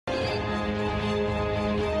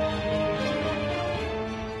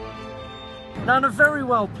And a very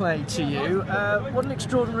well played to you. What an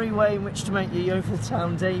extraordinary way in which to make your Yeovil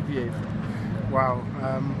Town debut. Wow,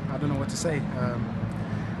 I don't know what to say.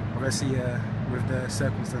 Obviously, with the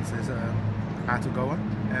circumstances, I had to go on,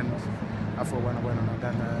 and I thought when I went on, I've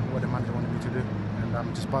done what the manager wanted me to do, and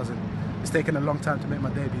I'm just buzzing. It's taken a long time to make my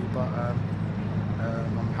debut, but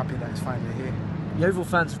I'm happy that it's finally here. Yeovil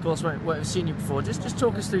fans, of course, won't have seen you before. Just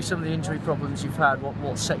talk us through some of the injury problems you've had.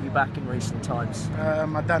 What set you back in recent times?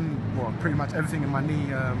 I've done pretty much everything in my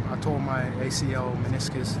knee. I tore my ACL,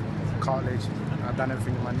 meniscus, cartilage. I've done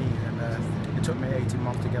everything in my knee, and it took me 18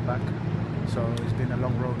 months to get back. So it's been a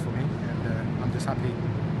long road for me, and I'm just happy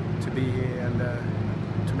to be here and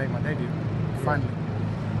to make my debut finally.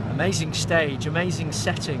 Amazing stage, amazing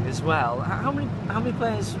setting as well. How many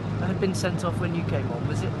players had been sent off when you came on?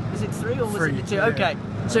 Was it 3 or was Three, it 2? yeah. Okay,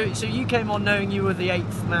 so you came on knowing you were the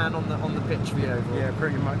 8th man on the pitch for Yeovil. Yeah,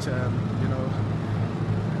 pretty much. You know,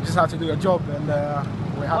 just had to do a job, and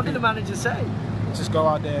we're happy. What did the manager say? Just go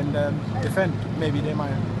out there and defend. Maybe they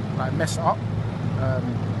might mess up.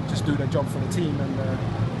 Just do the job for the team,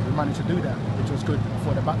 and we managed to do that, which was good. I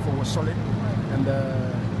thought the back four was solid, and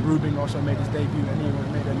Ruben also made his debut, and he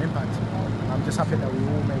made an impact. I'm just happy that we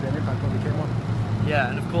all made an impact when we came on. Yeah,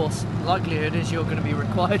 and of course, likelihood is you're going to be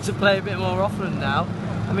required to play a bit more often now.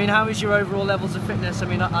 I mean, how is your overall levels of fitness? I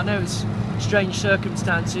mean, I know it's strange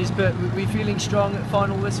circumstances, but we're feeling strong at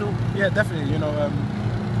final whistle? Yeah, definitely. You know,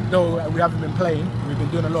 though we haven't been playing, we've been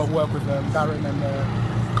doing a lot of work with Darren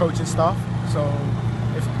and coaching staff. So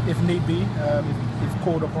if need be, if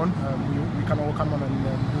called upon, we can all come on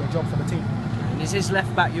and do a job for the team. And is his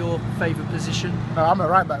left back your favourite position? No, I'm a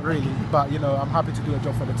right back really, but you know, I'm happy to do a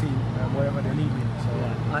job for the team wherever they need me. So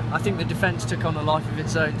yeah. I think the defence took on a life of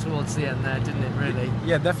its own towards the end there, didn't it? Really?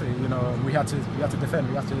 Yeah, definitely. You know, we had to defend.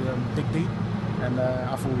 We had to dig deep, and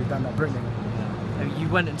I thought we've done that brilliantly. You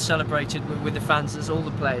went and celebrated with the fans as all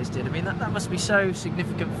the players did. I mean, that must be so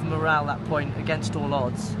significant for morale, that point, against all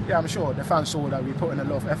odds. Yeah, I'm sure the fans saw that we put in a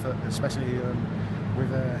lot of effort, especially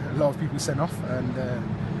with a lot of people sent off,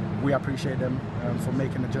 and we appreciate them for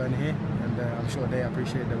making the journey here, and I'm sure they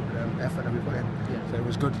appreciate the effort that we put in. Yeah. So it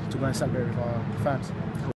was good to go and celebrate with our fans.